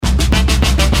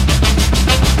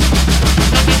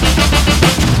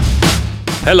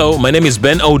Hello, my name is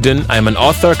Ben Oden. I am an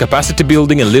author, capacity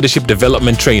building and leadership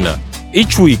development trainer.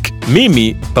 Each week,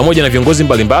 mimi pamoja na viongozi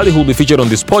mbalimbali who will be featured on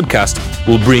this podcast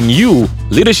will bring you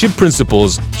leadership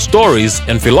principles, stories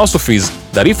and philosophies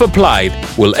that, if applied,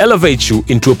 will elevate you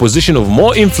into a position of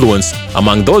more influence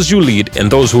among those you lead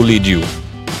and those who lead you.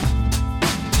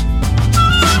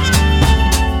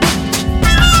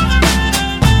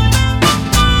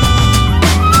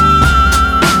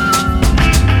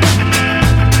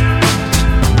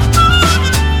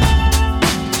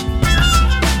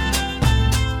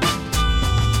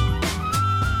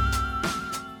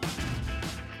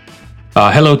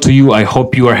 Hello to you. I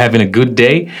hope you are having a good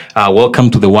day. Welcome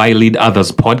to the Why Lead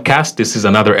Others podcast. This is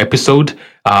another episode.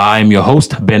 I'm your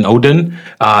host, Ben Oden.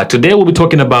 Today we'll be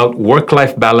talking about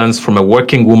work-life balance from a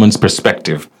working woman's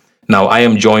perspective. Now, I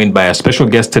am joined by a special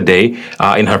guest today.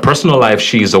 In her personal life,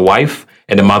 she is a wife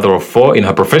and a mother of four. In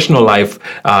her professional life,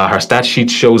 her stat sheet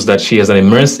shows that she has an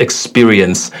immense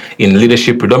experience in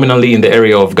leadership, predominantly in the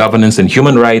area of governance and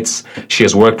human rights. She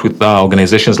has worked with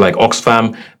organizations like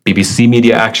Oxfam, BBC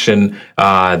Media Action,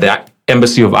 the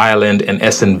Embassy of Ireland, and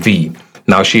SNV.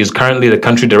 Now, she is currently the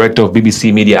country director of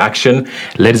BBC Media Action.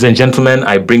 Ladies and gentlemen,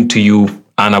 I bring to you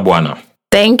Anna Bwana.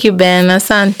 Thank you, Ben.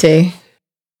 Asante.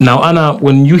 Now, Anna,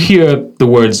 when you hear the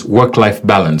words work-life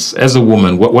balance, as a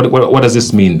woman, what does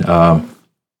this mean?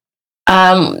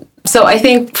 So I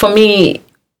think for me,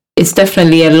 it's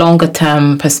definitely a longer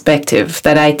term perspective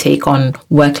that I take on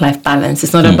work-life balance.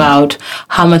 It's not about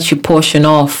how much you portion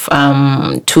off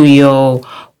to your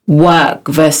work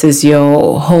versus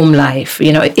your home life.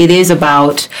 You know, it is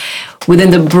about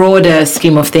within the broader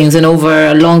scheme of things and over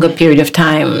a longer period of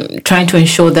time, trying to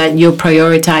ensure that you're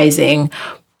prioritizing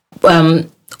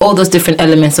all those different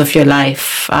elements of your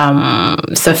life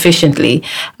sufficiently.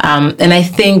 And I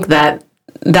think that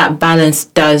balance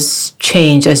does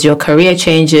change as your career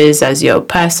changes, as your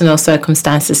personal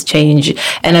circumstances change,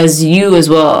 and as you as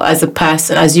well, as a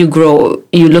person, as you grow,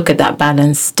 you look at that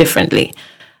balance differently.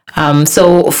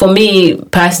 So for me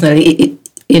personally,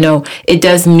 it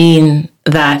does mean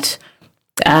that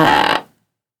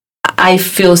I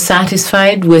feel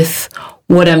satisfied with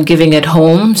what I'm giving at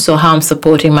home, so how I'm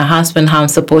supporting my husband, how I'm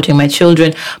supporting my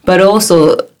children, but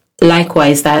also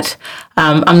likewise that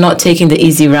I'm not taking the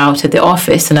easy route at the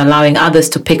office and allowing others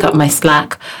to pick up my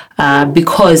slack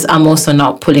because I'm also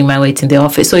not pulling my weight in the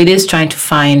office. So it is trying to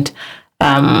find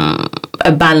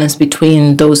a balance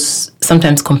between those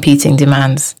sometimes competing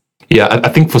demands. Yeah, I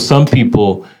think for some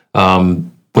people,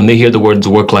 when they hear the words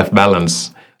work-life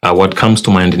balance, what comes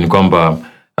to mind in kwamba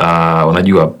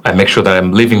I make sure that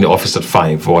I'm leaving the office at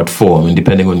 5 or at 4,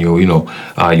 depending on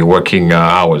your working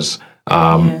hours.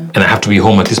 And I have to be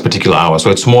home at this particular hour.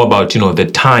 So it's more about, the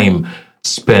time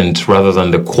spent rather than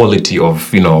the quality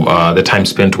of, the time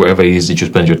spent wherever it is that you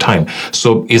spend your time.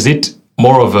 So is it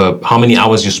more of how many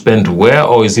hours you spend where,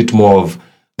 or is it more of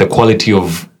the quality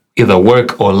of either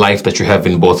work or life that you have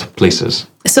in both places?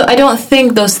 So I don't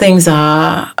think those things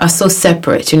are so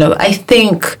separate. I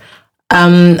think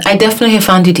I definitely have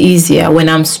found it easier when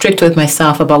I'm strict with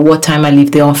myself about what time I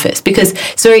leave the office, because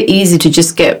it's very easy to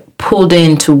just get pulled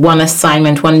into one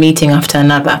assignment, one meeting after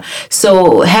another.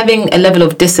 So having a level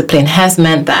of discipline has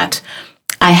meant that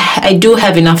I do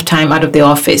have enough time out of the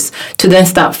office to then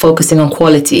start focusing on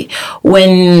quality.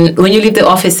 When you leave the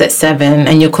office at 7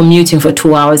 and you're commuting for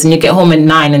 2 hours and you get home at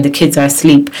 9 and the kids are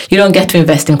asleep, you don't get to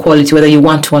invest in quality whether you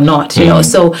want to or not.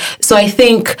 So I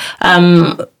think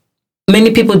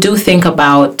many people do think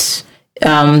about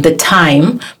the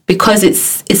time because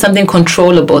it's something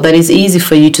controllable that is easy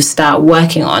for you to start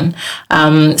working on,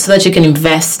 so that you can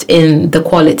invest in the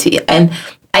quality. And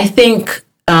I think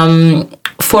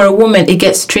for a woman it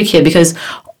gets trickier because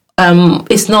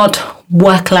it's not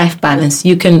work-life balance.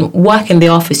 You can work in the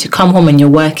office, you come home and you're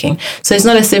working. So it's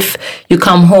not as if you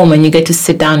come home and you get to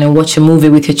sit down and watch a movie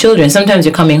with your children. Sometimes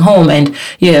you're coming home and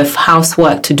you have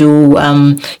housework to do.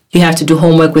 You have to do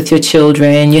homework with your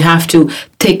children. You have to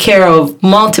take care of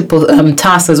multiple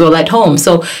tasks as well at home.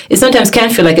 So it sometimes can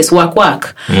feel like it's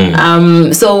work.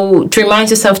 So to remind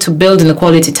yourself to build in the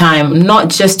quality time, not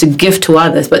just to give to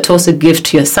others, but to also give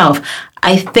to yourself.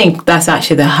 I think that's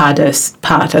actually the hardest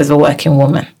part as a working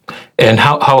woman. And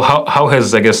how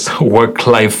has, I guess,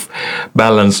 work-life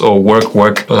balance or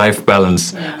work-life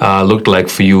balance looked like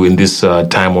for you in this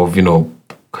time of,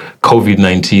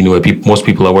 COVID-19, where most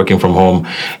people are working from home?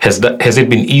 Has it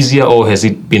been easier or has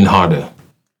it been harder?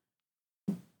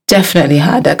 Definitely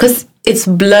harder, because it's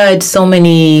blurred so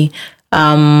many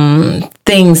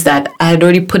things that I had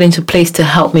already put into place to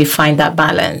help me find that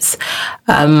balance.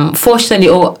 Fortunately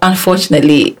or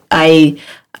unfortunately,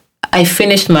 I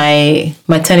finished my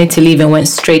maternity leave and went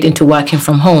straight into working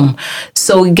from home.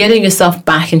 So getting yourself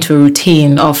back into a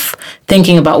routine of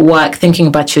thinking about work, thinking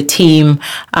about your team,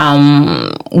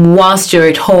 whilst you're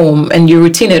at home and your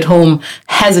routine at home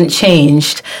hasn't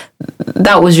changed,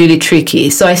 that was really tricky.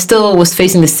 So I still was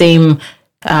facing the same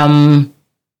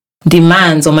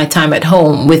demands on my time at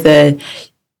home with a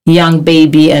young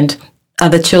baby and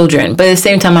other children. But at the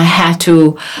same time, I had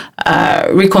to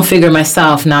reconfigure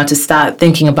myself now to start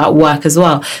thinking about work as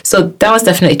well. So that was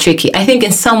definitely tricky. I think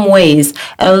in some ways,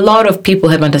 a lot of people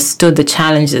have understood the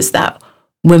challenges that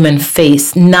women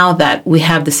face now that we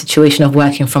have the situation of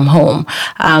working from home.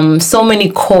 So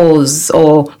many calls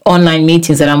or online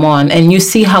meetings that I'm on, and you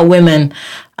see how women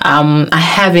are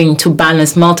having to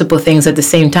balance multiple things at the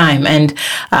same time,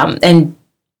 and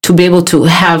to be able to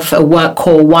have a work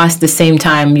call whilst at the same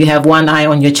time you have one eye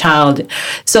on your child.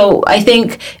 So I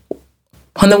think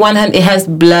on the one hand, it has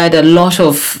blurred a lot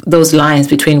of those lines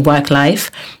between work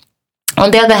life. On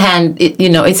the other hand,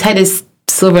 it's had its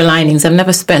silver linings. I've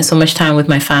never spent so much time with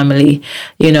my family,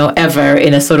 ever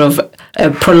in a sort of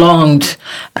a prolonged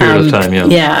period of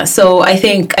time. Yeah. So I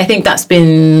think that's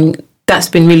been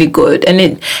really good,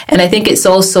 and I think it's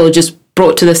also just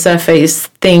brought to the surface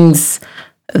things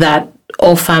that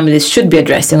all families should be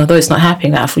addressing, although it's not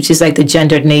happening enough, which is like the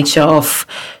gendered nature of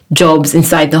jobs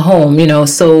inside the home.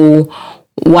 So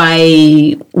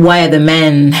why are the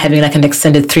men having like an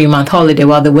extended 3-month holiday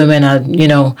while the women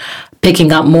are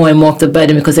picking up more and more of the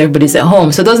burden because everybody's at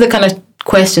home? So those are the kind of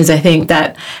questions I think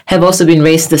that have also been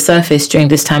raised to the surface during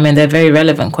this time, and they're very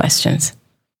relevant questions.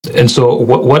 And so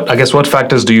what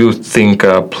factors do you think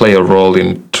play a role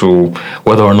into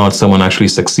whether or not someone actually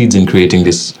succeeds in creating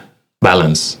this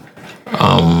balance?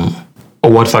 Or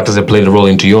what factors have played a role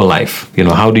into your life?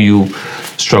 How do you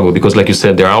struggle? Because like you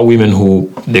said, there are women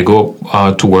who they go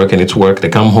to work and it's work. They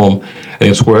come home and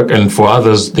it's work. And for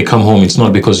others, they come home. It's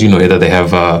not because, either they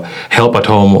have help at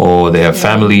home or they have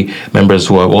family members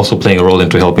who are also playing a role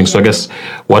into helping. So I guess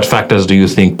what factors do you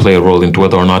think play a role into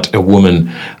whether or not a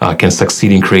woman can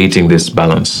succeed in creating this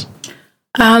balance?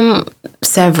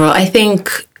 Several. I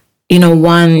think,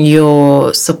 one,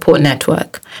 your support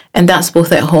network, and that's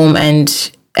both at home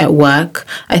and at work.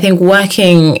 I think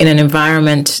working in an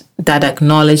environment that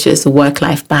acknowledges the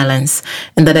work-life balance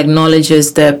and that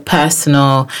acknowledges the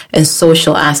personal and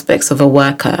social aspects of a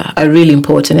worker are really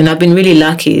important. And I've been really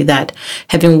lucky that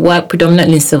having worked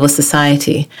predominantly in civil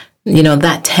society,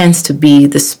 that tends to be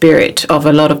the spirit of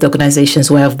a lot of the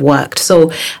organizations where I've worked.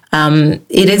 So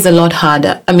it is a lot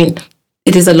harder.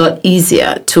 It is a lot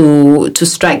easier to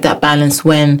strike that balance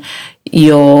when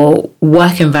your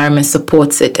work environment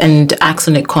supports it and acts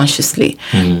on it consciously.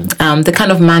 The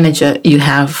kind of manager you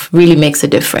have really makes a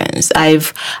difference.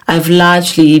 I've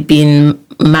largely been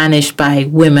managed by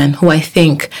women who I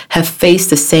think have faced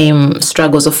the same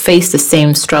struggles or face the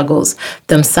same struggles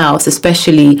themselves,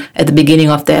 especially at the beginning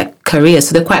of their career.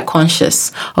 So they're quite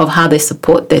conscious of how they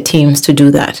support their teams to do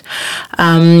that.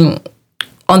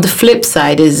 On the flip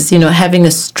side is, having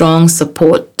a strong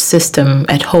support system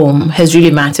at home has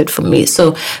really mattered for me.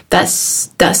 So that's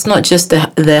not just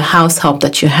the house help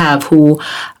that you have who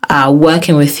are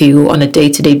working with you on a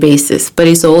day-to-day basis, but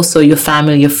it's also your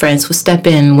family, your friends who step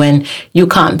in when you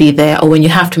can't be there or when you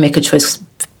have to make a choice,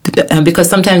 because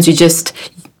sometimes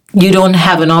you don't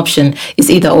have an option. It's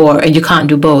either or, and you can't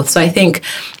do both. So I think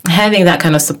having that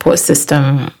kind of support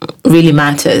system really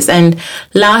matters. And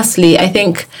lastly, I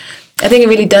think it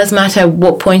really does matter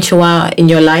what point you are in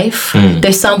your life.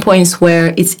 There's some points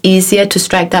where it's easier to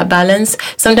strike that balance.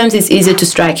 Sometimes it's easier to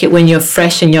strike it when you're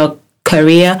fresh in your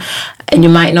career and you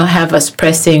might not have as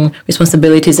pressing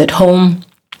responsibilities at home.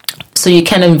 So you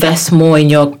can invest more in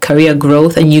your career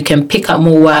growth and you can pick up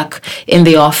more work in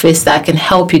the office that can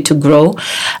help you to grow.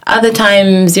 Other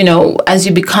times, as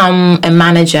you become a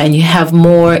manager and you have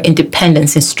more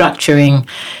independence in structuring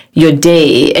your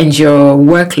day and your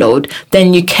workload,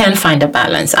 then you can find a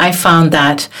balance. I found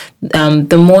that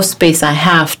the more space I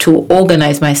have to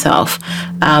organize myself,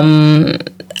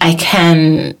 I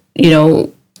can,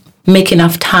 make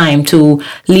enough time to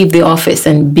leave the office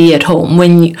and be at home.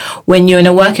 When you're in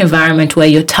a work environment where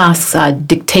your tasks are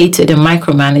dictated and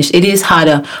micromanaged, it is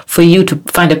harder for you to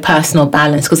find a personal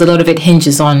balance because a lot of it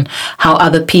hinges on how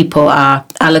other people are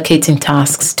allocating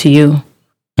tasks to you.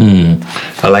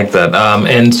 I like that.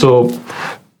 And so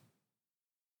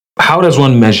how does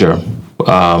one measure,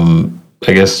 to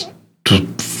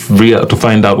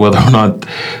find out whether or not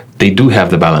they do have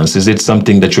the balance? Is it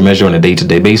something that you measure on a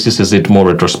day-to-day basis? Is it more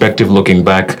retrospective, looking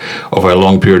back over a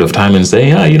long period of time and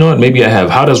say, maybe I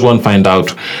have? How does one find out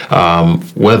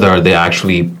whether they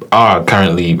actually are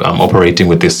currently operating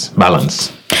with this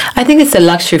balance? I think it's a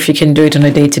luxury if you can do it on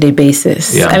a day-to-day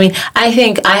basis. Yeah. I mean, I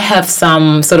think I have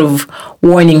some sort of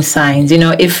warning signs.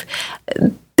 If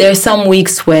there are some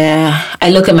weeks where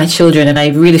I look at my children and I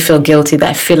really feel guilty that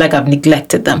I feel like I've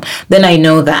neglected them, then I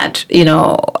know that,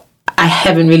 I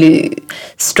haven't really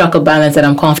struck a balance that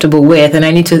I'm comfortable with, and I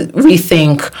need to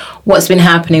rethink what's been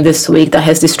happening this week that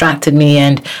has distracted me,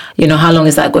 and, how long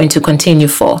is that going to continue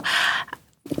for?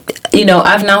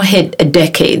 I've now hit a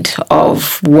decade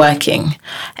of working,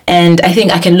 and I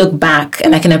think I can look back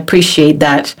and I can appreciate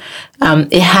that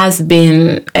it has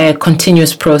been a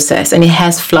continuous process and it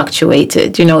has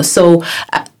fluctuated, So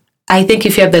I think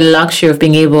if you have the luxury of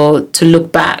being able to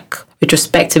look back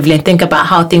retrospectively and think about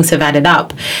how things have added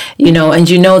up, and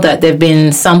that there have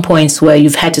been some points where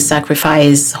you've had to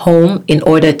sacrifice home in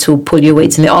order to pull your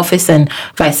weight in the office and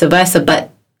vice versa.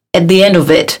 But at the end of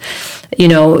it,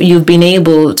 you've been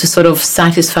able to sort of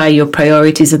satisfy your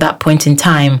priorities at that point in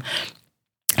time,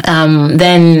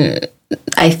 then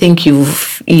I think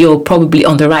you're probably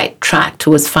on the right track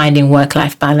towards finding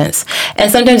work-life balance.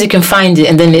 And sometimes you can find it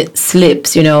and then it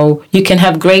slips, you can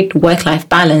have great work-life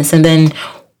balance and then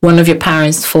one of your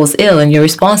parents falls ill and you're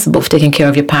responsible for taking care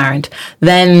of your parent.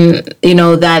 Then,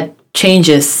 that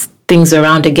changes things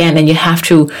around again, and you have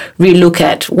to relook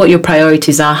at what your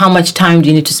priorities are. How much time do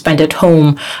you need to spend at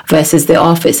home versus the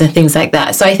office and things like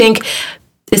that. So I think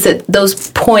it's at those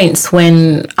points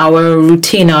when our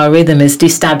routine, our rhythm is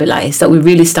destabilized that we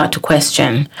really start to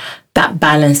question that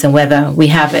balance and whether we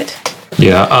have it.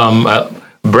 Yeah.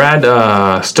 Brad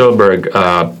Stolberg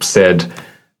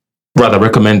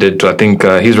recommended, I think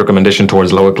his recommendation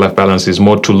towards work-life balance is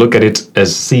more to look at it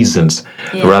as seasons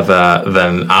rather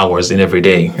than hours in every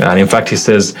day. And in fact, he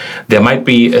says there might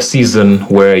be a season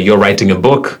where you're writing a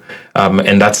book,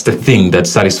 and that's the thing that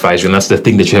satisfies you, and that's the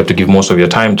thing that you have to give most of your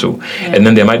time to. Yeah. And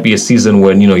then there might be a season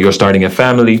when, you're starting a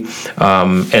family,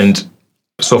 and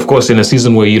so of course in a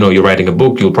season where, you're writing a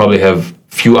book, you'll probably have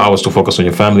few hours to focus on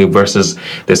your family, versus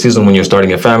the season when you're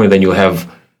starting a family, then you'll have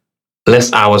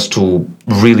less hours to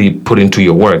really put into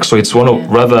your work. So it's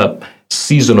rather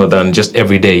seasonal than just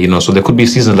every day, So there could be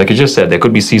seasons, like you just said, there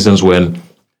could be seasons when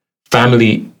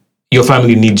your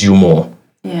family needs you more.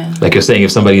 Yeah. Like you're saying,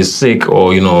 if somebody is sick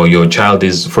or, your child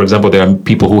is, for example, there are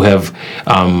people who have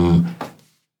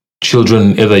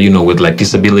children either, with like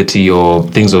disability or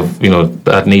things of,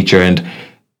 that nature, and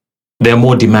they're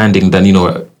more demanding than,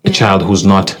 a child who's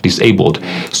not disabled.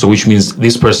 So which means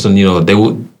this person, they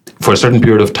will, for a certain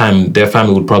period of time, their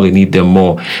family would probably need them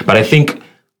more. But I think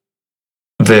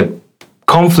the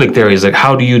conflict there is like,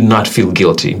 how do you not feel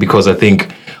guilty? Because I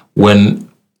think when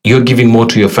you're giving more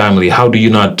to your family, how do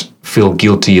you not feel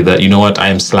guilty that, I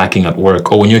am slacking at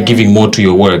work? Or when you're giving more to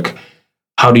your work,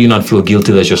 how do you not feel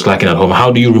guilty that you're slacking at home?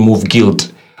 How do you remove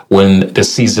guilt when the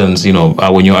seasons,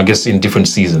 when you're, I guess, in different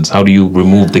seasons? How do you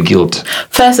remove the guilt?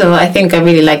 First of all, I think I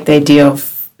really like the idea of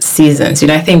seasons.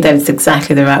 I think that is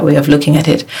exactly the right way of looking at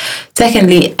it.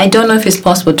 Secondly, I don't know if it's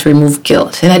possible to remove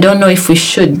guilt, and I don't know if we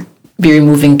should be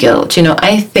removing guilt.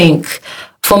 I think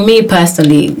for me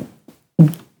personally,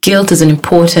 guilt is an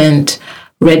important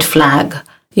red flag,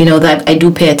 that I do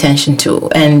pay attention to,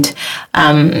 and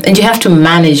you have to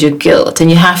manage your guilt, and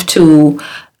you have to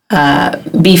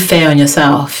be fair on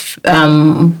yourself.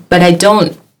 But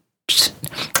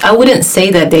I wouldn't say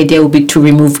that the idea would be to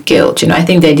remove guilt. I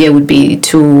think the idea would be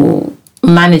to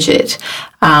manage it,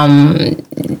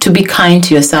 to be kind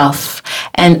to yourself.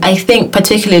 And I think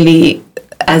particularly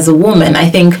as a woman, I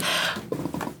think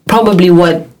probably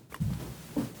what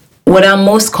I'm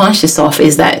most conscious of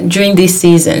is that during these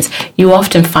seasons, you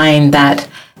often find that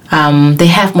they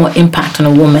have more impact on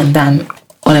a woman than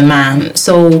on a man.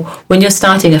 So when you're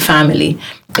starting a family,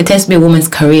 it tends to be a woman's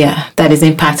career that is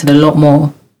impacted a lot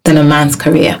more than a man's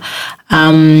career.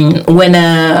 When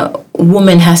a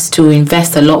woman has to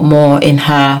invest a lot more in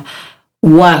her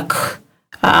work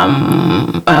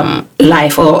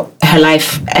life or her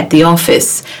life at the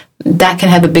office, that can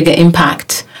have a bigger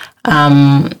impact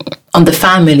on the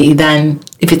family than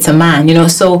if it's a man,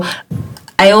 So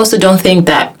I also don't think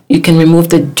that you can remove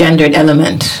the gendered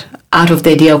element out of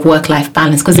the idea of work-life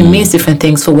balance, because it means different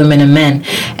things for women and men.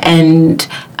 And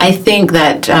I think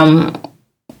that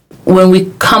when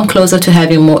we come closer to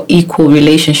having more equal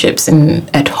relationships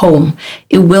at home,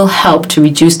 it will help to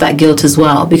reduce that guilt as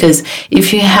well. Because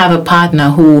if you have a partner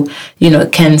who,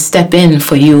 can step in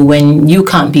for you when you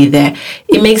can't be there,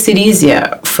 it makes it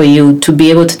easier for you to be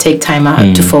able to take time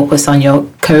out to focus on your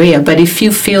career. But if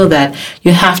you feel that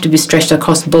you have to be stretched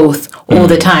across both all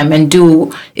the time and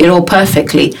do it all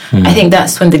perfectly, I think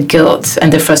that's when the guilt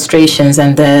and the frustrations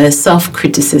and the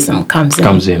self-criticism comes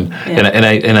in. Yeah.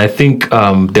 And I think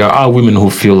there are women who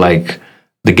feel like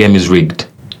the game is rigged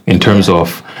in terms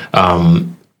of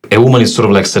a woman is sort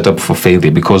of like set up for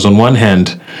failure, because on one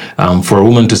hand, for a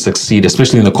woman to succeed,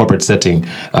 especially in the corporate setting,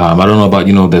 I don't know about,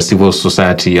 the civil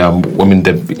society,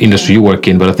 the industry you work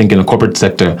in, but I think in the corporate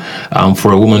sector,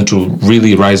 for a woman to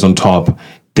really rise on top,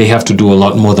 they have to do a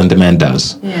lot more than the man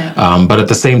does. Yeah. But at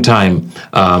the same time,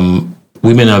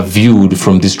 women are viewed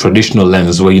from this traditional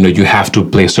lens where, you have to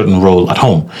play a certain role at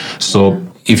home. So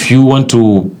if you want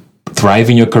to thrive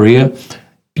in your career,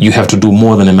 you have to do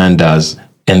more than a man does.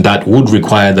 And that would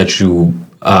require that you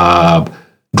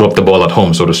drop the ball at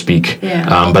home, so to speak.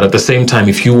 Yeah. But at the same time,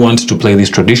 if you want to play this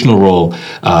traditional role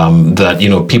that,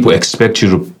 people expect you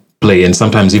to play, and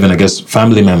sometimes even, I guess,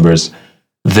 family members,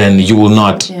 then you will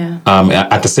not. Yeah.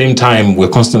 At the same time, we're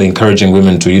constantly encouraging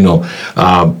women to,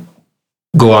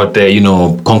 go out there,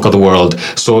 conquer the world.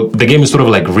 So the game is sort of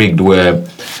like rigged, where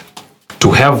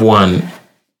to have one,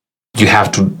 you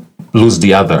have to lose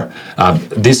the other.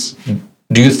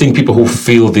 Do you think people who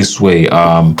feel this way,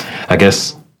 I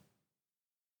guess,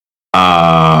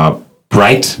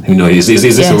 right? Is this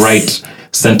Yes. the right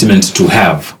sentiment to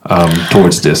have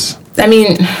towards this? I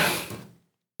mean,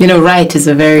 right is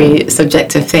a very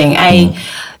subjective thing.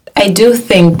 I do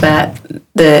think that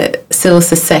the civil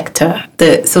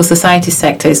society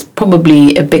sector is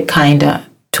probably a bit kinder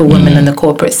to women in the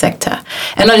corporate sector,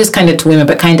 and not just kinder to women,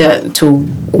 but kinder to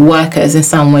workers in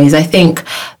some ways. I think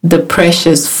the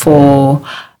pressures for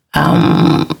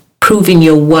proving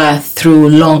your worth through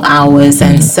long hours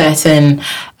and certain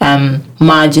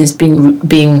margins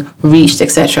being reached,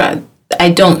 etc.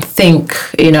 I don't think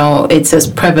it's as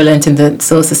prevalent in the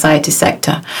civil society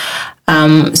sector.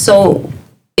 So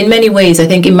in many ways, I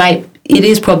think it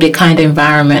is probably a kind of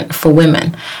environment for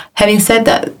women. Having said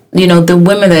that, the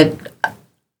women that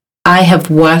I have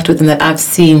worked with and that I've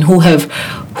seen who have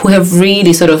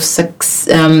really sort of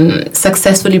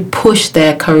successfully pushed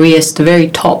their careers to the very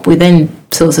top within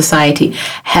civil society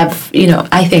have,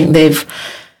 I think they've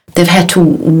had to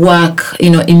work,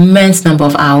 immense number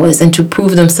of hours, and to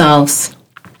prove themselves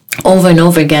over and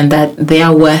over again that they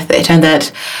are worth it, and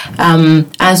that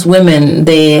as women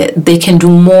they can do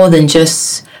more than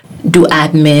just do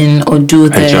admin or do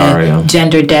the HR,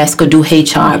 gender desk or do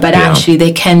HR, but actually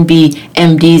they can be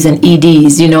MDs and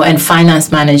EDs, and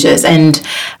finance managers, and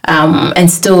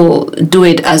still do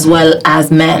it as well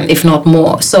as men, if not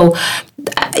more. So,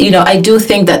 I do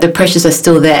think that the pressures are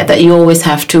still there, that you always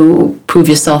have to prove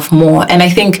yourself more. And I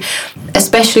think,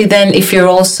 especially then, if you're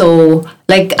also,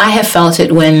 like I have felt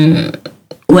it when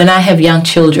I have young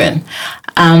children.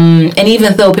 And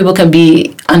even though people can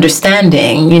be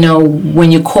understanding,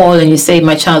 when you call and you say,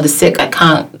 my child is sick, I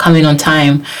can't come in on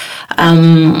time,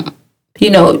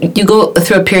 you go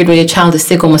through a period where your child is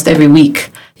sick almost every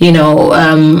week,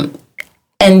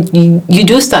 and you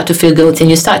do start to feel guilty,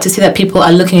 and you start to see that people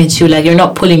are looking at you like you're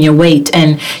not pulling your weight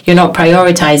and you're not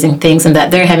prioritizing things, and that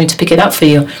they're having to pick it up for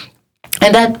you.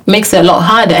 And that makes it a lot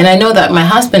harder. And I know that my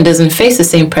husband doesn't face the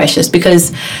same pressures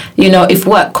because, if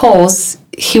work calls,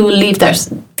 he will leave that.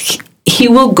 He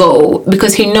will go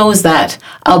because he knows that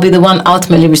I'll be the one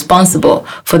ultimately responsible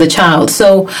for the child.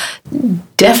 So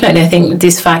definitely, I think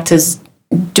these factors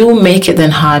do make it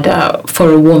then harder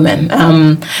for a woman.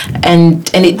 And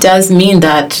it does mean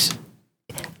that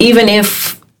even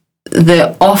if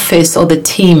the office or the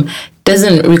team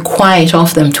doesn't require it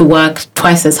of them to work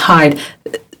twice as hard,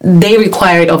 they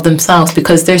require it of themselves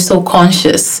because they're so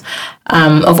conscious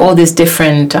of all these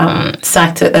different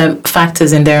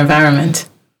factors in their environment.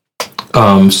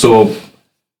 So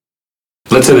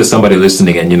let's say there's somebody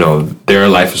listening and, their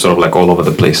life is sort of like all over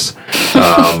the place.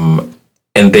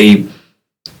 And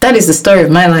that is the story of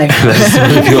my life.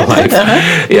 That's your life.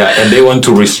 Yeah. And they want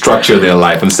to restructure their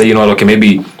life and say, okay,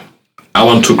 maybe I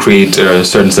want to create a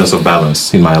certain sense of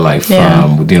balance in my life,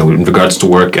 in regards to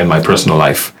work and my personal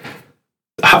life.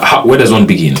 Where does one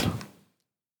begin?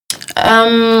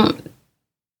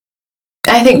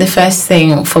 I think the first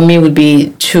thing for me would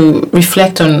be to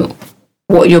reflect on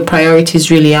what your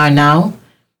priorities really are now,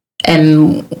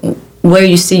 and where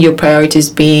you see your priorities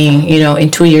being, in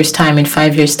 2 years' time, in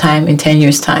 5 years' time, in 10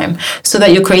 years' time, so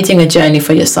that you're creating a journey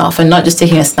for yourself and not just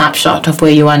taking a snapshot of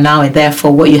where you are now and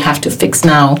therefore what you have to fix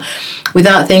now,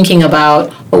 without thinking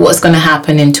about what's going to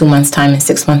happen in 2 months' time, in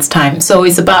 6 months' time. So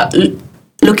it's about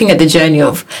looking at the journey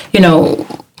of,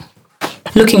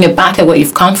 looking back at where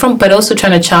you've come from, but also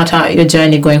trying to chart out your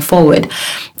journey going forward.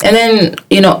 And then,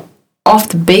 off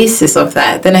the basis of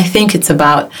that, then I think it's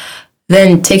about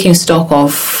then taking stock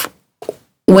of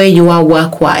where you are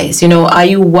work-wise. Are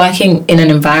you working in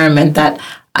an environment that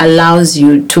allows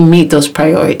you to meet those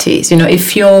priorities?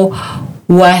 If you're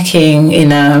working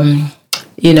in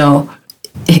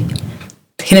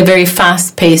in a very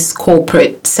fast-paced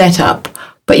corporate setup,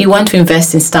 but you want to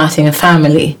invest in starting a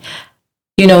family,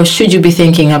 should you be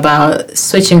thinking about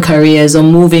switching careers or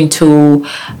moving to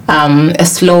a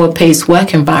slower paced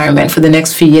work environment for the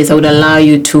next few years that would allow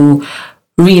you to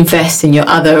reinvest in your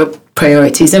other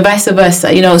priorities and vice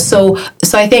versa? So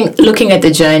I think looking at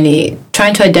the journey,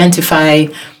 trying to identify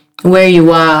where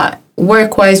you are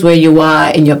work-wise, where you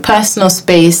are in your personal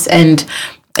space, and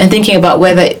thinking about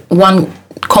whether one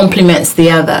complements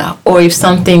the other, or if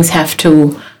some things have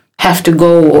to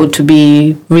go or to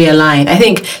be realigned. I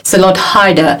think it's a lot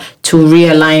harder to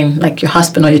realign like your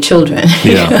husband or your children.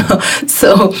 Yeah.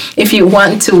 So if you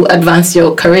want to advance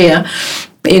your career,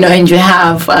 and you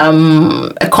have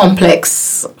a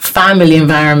complex family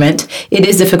environment, it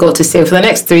is difficult to say, for the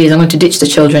next 3 years, I'm going to ditch the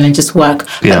children and just work.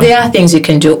 Yeah. But there are things you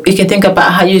can do. You can think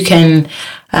about how you can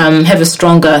have a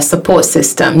stronger support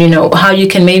system, how you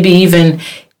can maybe even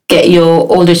get your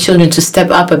older children to step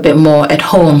up a bit more at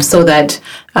home so that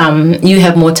you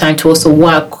have more time to also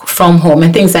work from home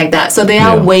and things like that. So there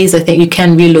are ways I think you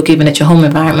can really look even at your home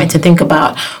environment and think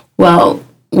about, well,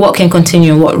 what can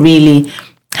continue and what really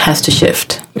has to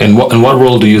shift. And what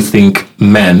role do you think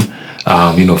men,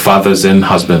 fathers and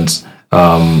husbands,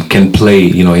 can play,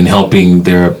 in helping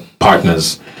their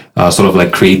partners sort of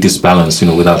like create this balance,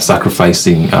 without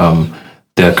sacrificing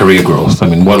their career growth? I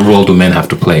mean, what role do men have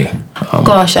to play?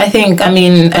 I think,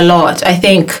 a lot. I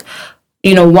think,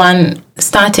 one,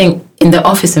 starting in the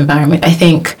office environment, I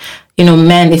think,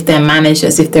 men, if they're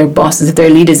managers, if they're bosses, if they're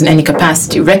leaders in any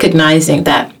capacity, recognizing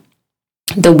that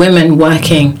the women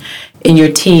working in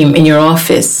your team, in your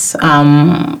office,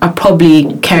 are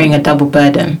probably carrying a double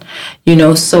burden,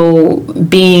 so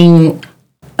being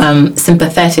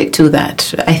sympathetic to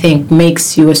that, I think,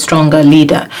 makes you a stronger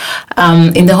leader.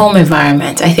 In the home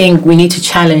environment, I think we need to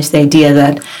challenge the idea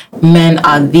that men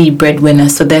are the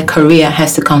breadwinners, so their career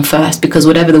has to come first, because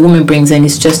whatever the woman brings in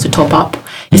is just to top up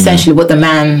essentially what the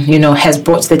man, has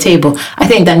brought to the table. I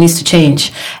think that needs to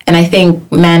change. And I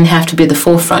think men have to be at the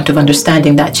forefront of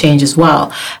understanding that change as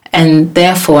well. And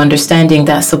therefore understanding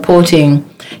that supporting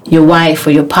your wife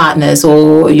or your partner's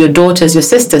or your daughter's, your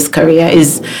sister's career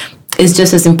is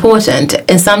just as important.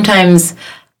 And sometimes,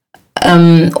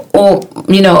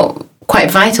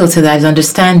 quite vital to that is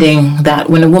understanding that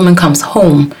when a woman comes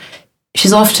home,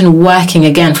 she's often working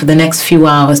again for the next few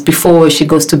hours before she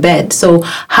goes to bed. So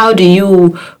how do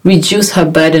you reduce her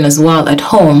burden as well at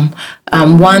home?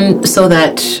 One, so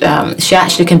that she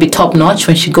actually can be top notch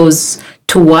when she goes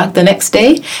to work the next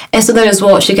day, and so that as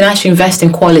well she can actually invest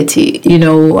in quality.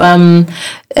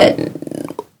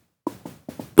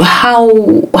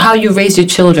 How you raise your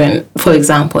children, for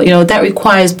example, that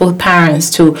requires both parents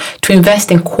to invest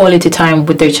in quality time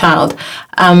with their child.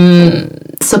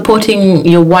 Supporting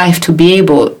your wife to be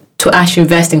able to actually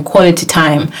invest in quality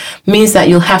time means that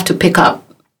you'll have to pick up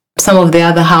some of the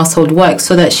other household work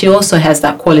so that she also has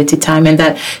that quality time and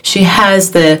that she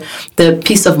has the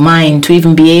peace of mind to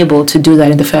even be able to do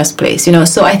that in the first place.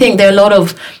 So I think there are a lot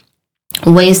of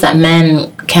ways that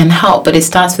men can help, but it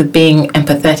starts with being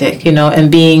empathetic, and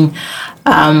being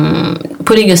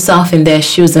putting yourself in their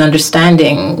shoes and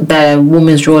understanding that a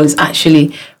woman's role is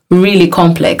actually really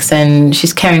complex and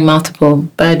she's carrying multiple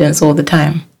burdens all the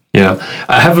time. Yeah,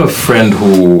 I have a friend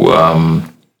who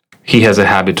he has a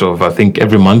habit of, I think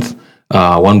every month,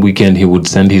 one weekend he would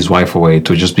send his wife away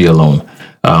to just be alone.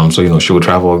 So she would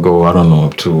travel, go, I don't know,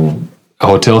 to a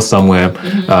hotel somewhere,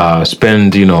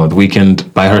 spend, the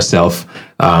weekend by herself,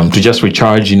 to just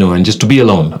recharge, and just to be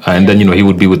alone. And then, he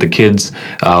would be with the kids,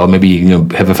 or maybe,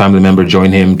 have a family member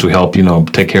join him to help,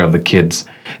 take care of the kids.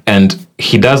 And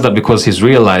he does that because he's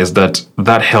realized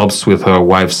that helps with her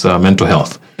wife's mental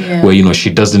health, where, she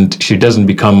doesn't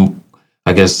become,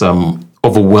 I guess,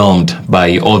 overwhelmed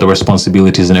by all the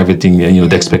responsibilities and everything,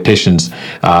 the expectations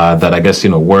that I guess,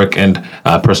 work and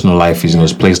personal life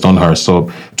is placed on her.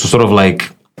 So to sort of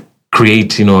like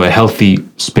create, a healthy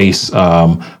space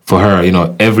for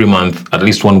her, every month, at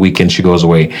least one weekend she goes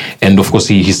away. And of course,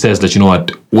 he says that,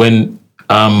 when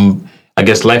I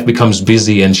guess life becomes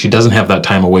busy and she doesn't have that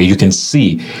time away, you can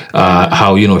see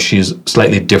how, she's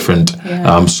slightly different.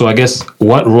 Yeah. So I guess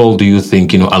what role do you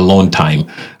think, alone time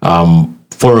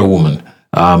for a woman?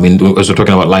 As we're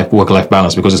talking about work-life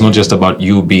balance, because it's not just about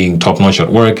you being top-notch at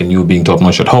work and you being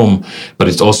top-notch at home, but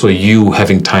it's also you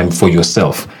having time for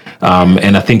yourself.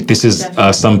 And I think this is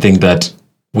something that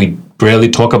we rarely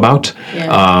talk about.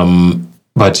 Yeah.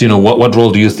 But, what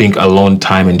role do you think alone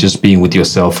time and just being with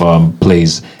yourself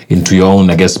plays into your own,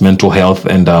 I guess, mental health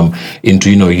and into,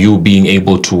 you being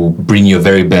able to bring your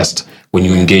very best when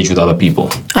you engage with other people?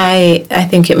 I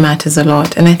think it matters a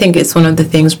lot. And I think it's one of the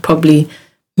things probably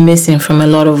missing from a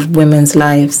lot of women's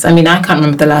lives. I mean, I can't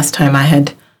remember the last time I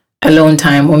had alone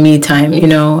time or me time,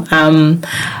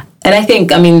 and I think,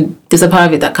 there's a part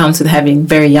of it that comes with having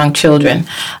very young children.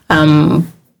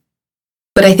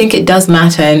 But I think it does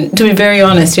matter. And to be very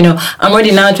honest, I'm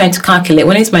already now trying to calculate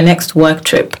when is my next work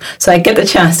trip, so I get the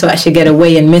chance to actually get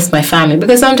away and miss my family.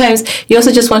 Because sometimes you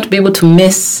also just want to be able to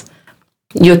miss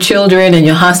your children and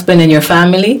your husband and your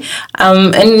family.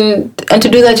 And to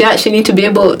do that, you actually need to be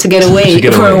able to get away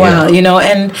for a while,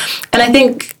 And I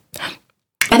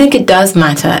think it does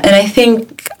matter. And I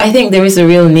think there is a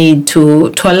real need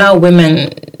to allow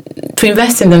women to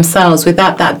invest in themselves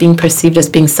without that being perceived as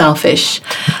being selfish.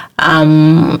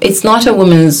 It's not a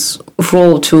woman's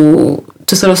role to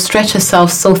sort of stretch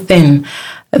herself so thin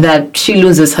that she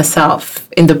loses herself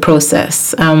in the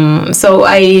process. So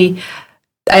I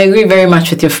agree very much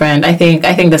with your friend. I think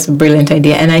that's a brilliant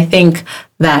idea, and I think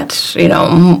that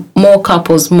more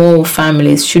couples, more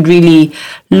families should really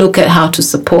look at how to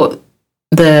support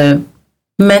the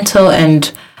mental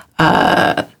and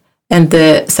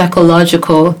the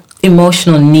psychological,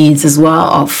 emotional needs as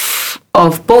well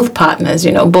of both partners.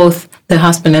 Both the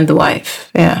husband and the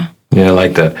wife. Yeah. Yeah, I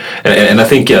like that, and I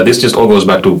think this just all goes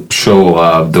back to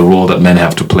show the role that men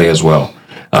have to play as well,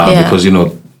 because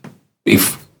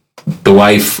if the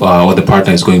wife or the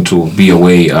partner is going to be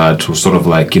away to sort of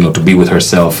to be with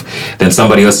herself, then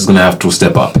somebody else is going to have to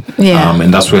step up.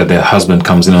 And that's where the husband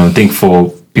comes in. And I think for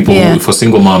people, for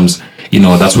single moms,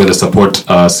 that's where the support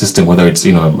system, whether it's,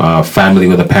 family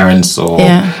with the parents or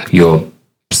your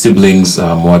siblings,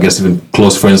 or I guess even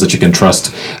close friends that you can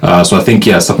trust. So I think,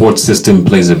 support system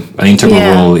plays an integral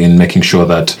role in making sure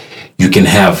that you can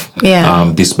have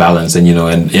this balance. And,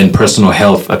 and personal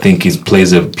health, I think,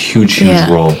 plays a huge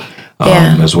role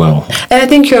as well. And I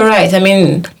think you're right. I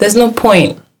mean, there's no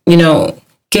point,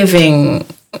 giving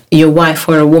your wife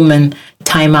or a woman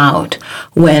time out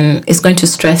when it's going to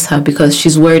stress her because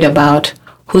she's worried about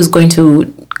who's going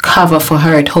to cover for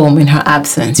her at home in her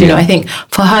absence. I think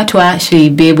for her to actually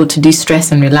be able to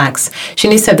de-stress and relax, she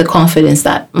needs to have the confidence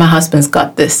that my husband's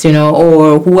got this,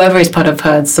 or whoever is part of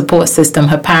her support system,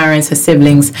 her parents, her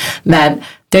siblings, that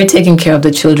they're taking care of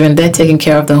the children, they're taking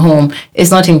care of the home.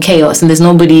 It's not in chaos, and there's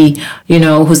nobody,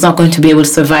 who's not going to be able to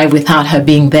survive without her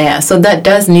being there. So that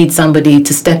does need somebody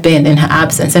to step in her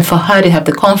absence, and for her to have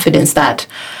the confidence that,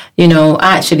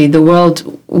 actually the world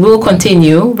will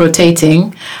continue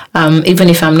rotating, even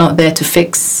if I'm not there to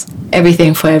fix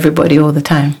everything for everybody all the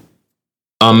time.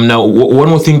 Now, one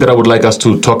more thing that I would like us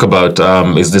to talk about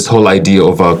is this whole idea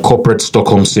of corporate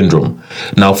Stockholm Syndrome.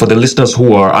 Now, for the listeners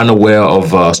who are unaware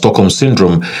of Stockholm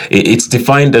Syndrome, it's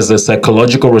defined as a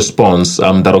psychological response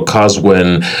that occurs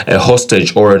when a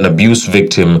hostage or an abuse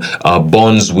victim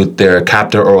bonds with their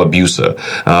captor or abuser.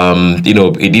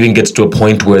 It even gets to a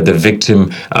point where the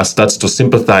victim starts to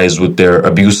sympathize with their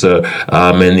abuser,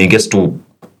 and it gets to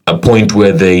a point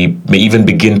where they may even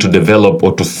begin to develop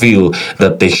or to feel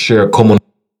that they share common.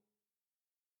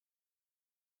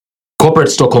 Corporate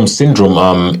Stockholm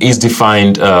Syndrome is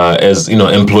defined as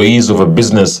employees of a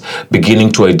business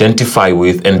beginning to identify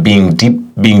with and being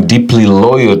deeply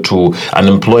loyal to an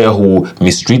employer who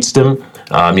mistreats them.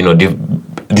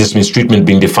 This mistreatment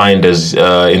being defined as,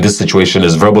 in this situation,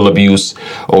 as verbal abuse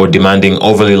or demanding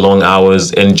overly long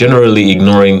hours and generally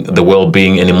ignoring the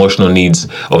well-being and emotional needs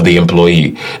of the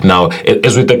employee. Now,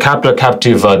 as with the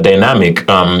captor-captive dynamic,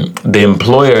 the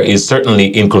employer is certainly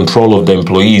in control of the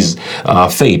employee's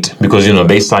fate because,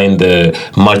 they sign the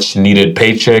much-needed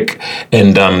paycheck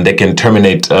and they can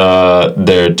terminate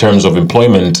their terms of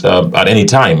employment at any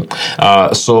time.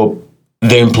 So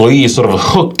the employee is sort of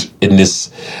hooked in this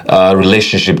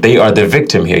relationship. They are the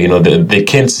victim here. They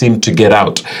can't seem to get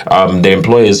out. The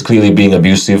employer is clearly being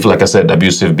abusive. Like I said,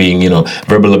 abusive being,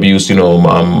 verbal abuse,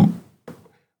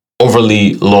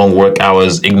 overly long work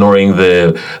hours, ignoring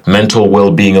the mental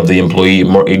well-being of the employee,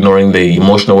 ignoring the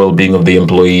emotional well-being of the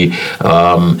employee.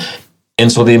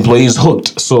 And so the employee is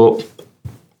hooked. So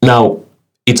now,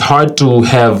 it's hard to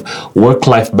have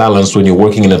work-life balance when you're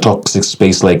working in a toxic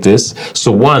space like this.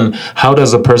 So one, how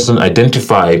does a person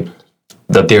identify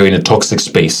that they're in a toxic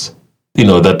space?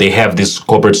 That they have this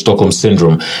corporate Stockholm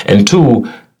Syndrome. And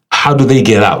two, how do they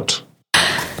get out?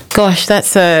 Gosh,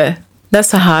 that's a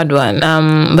hard one,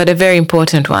 but a very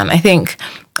important one. I think,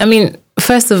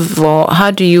 first of all,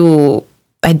 how do you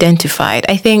identify it?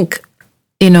 I think,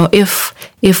 if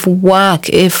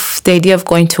the idea of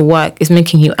going to work is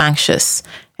making you anxious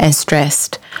and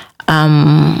stressed,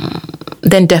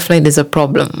 then definitely there's a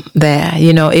problem there.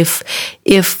 If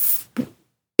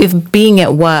being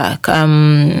at work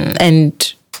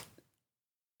and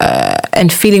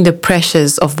and feeling the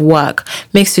pressures of work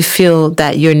makes you feel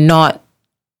that you're not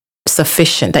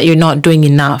sufficient, that you're not doing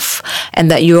enough, and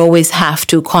that you always have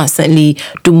to constantly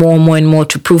do more and more and more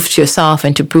to prove to yourself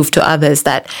and to prove to others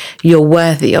that you're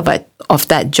worthy of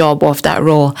that job or of that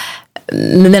role,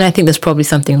 then I think there's probably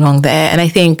something wrong there. And I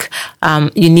think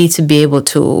you need to be able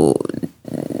to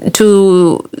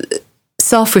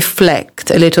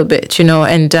self-reflect a little bit,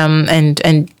 and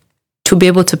to be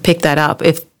able to pick that up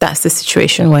if that's the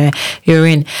situation where you're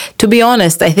in. To be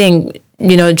honest, I think,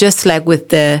 just like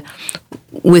with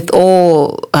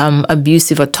all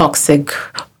abusive or toxic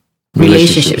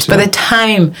relationships, by the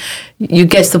time you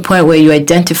get to the point where you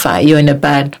identify you're in a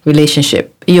bad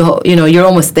relationship, you're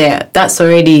almost there. That's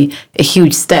already a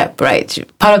huge step, right?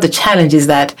 Part of the challenge is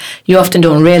that you often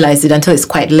don't realize it until it's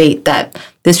quite late that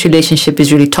this relationship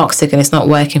is really toxic and it's not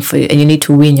working for you, and you need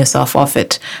to wean yourself off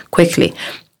it quickly.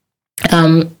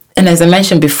 And as I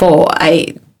mentioned before,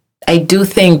 I do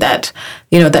think that,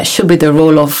 that should be the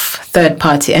role of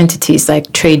third-party entities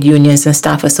like trade unions and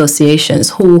staff associations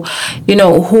who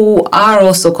are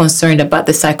also concerned about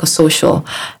the psychosocial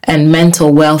and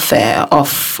mental welfare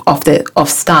of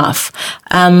staff.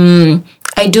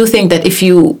 I do think that if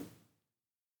you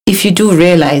do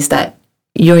realize that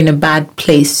you're in a bad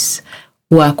place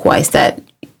work-wise, that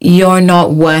you're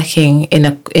not working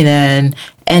in an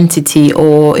entity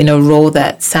or in a role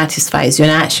that satisfies you,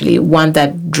 and actually one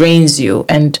that drains you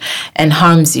and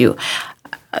harms you,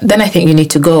 then I think you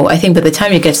need to go. I think by the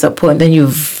time you get to that point, then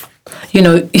I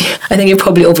think you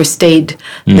probably overstayed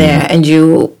there, and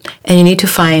you need to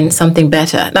find something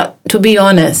better. Now, to be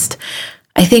honest,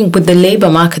 I think with the labor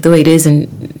market the way it is in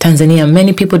Tanzania,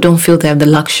 many people don't feel they have the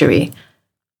luxury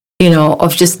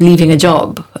of just leaving a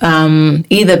job,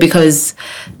 either because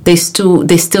they still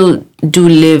do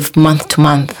live month to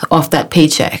month off that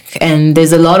paycheck. And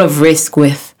there's a lot of risk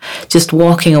with just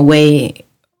walking away,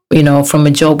 from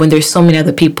a job when there's so many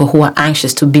other people who are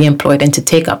anxious to be employed and to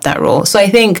take up that role. So I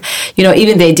think,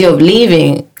 even the idea of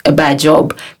leaving a bad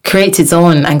job creates its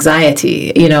own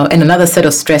anxiety, and another set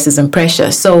of stresses and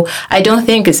pressure. So I don't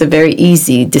think it's a very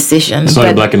easy decision. It's not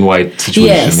a black and white situation.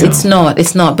 Yes, it's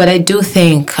not. But I do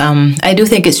think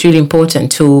it's really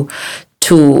important to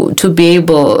be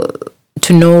able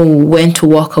to know when to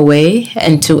walk away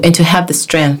and to have the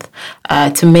strength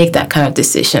to make that kind of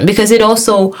decision, because it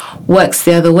also works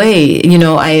the other way.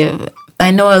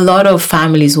 I know a lot of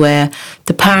families where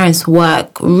the parents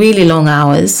work really long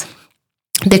hours.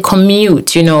 They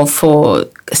commute, for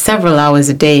several hours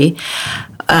a day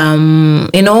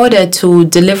in order to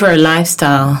deliver a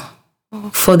lifestyle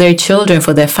for their children,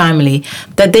 for their family,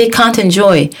 that they can't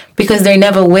enjoy because they're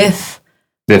never with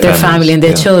their family and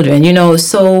their children,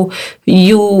 So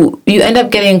you end up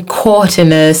getting caught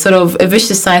in a sort of a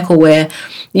vicious cycle where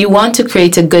you want to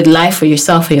create a good life for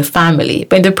yourself or your family,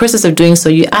 but in the process of doing so,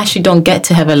 you actually don't get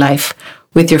to have a life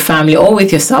with your family or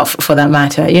with yourself, for that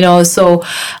matter, So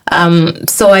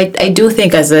I do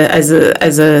think as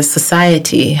a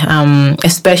society,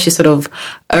 especially sort of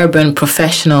urban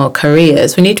professional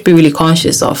careers, we need to be really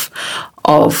conscious of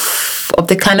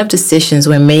the kind of decisions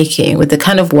we're making, with the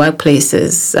kind of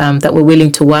workplaces that we're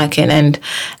willing to work in,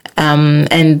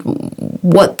 and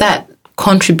what that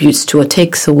contributes to or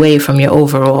takes away from your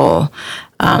overall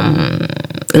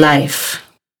life.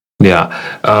 Yeah.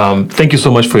 Thank you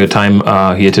so much for your time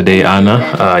here today,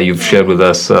 Anna. You've shared with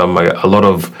us a lot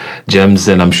of gems,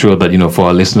 and I'm sure that, for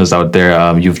our listeners out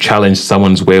there, you've challenged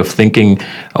someone's way of thinking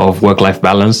of work-life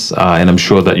balance. And I'm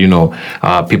sure that,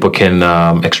 people can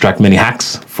extract many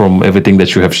hacks from everything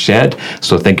that you have shared.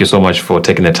 So thank you so much for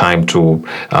taking the time to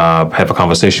have a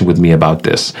conversation with me about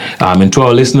this. And to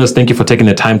our listeners, thank you for taking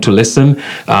the time to listen.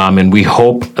 And we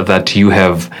hope that you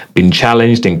have been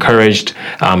challenged, encouraged,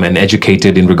 and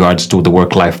educated in regards to the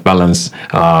work-life balance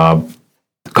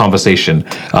conversation.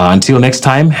 Until next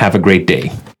time, have a great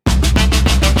day.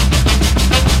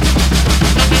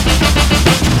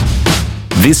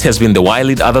 This has been the Why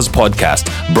Lead Others podcast,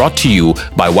 brought to you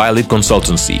by Why Lead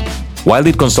Consultancy. Why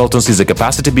Lead Consultancy is a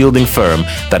capacity building firm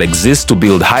that exists to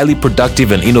build highly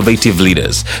productive and innovative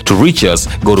leaders. To reach us,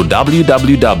 go to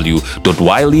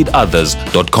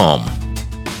www.whyleadothers.com.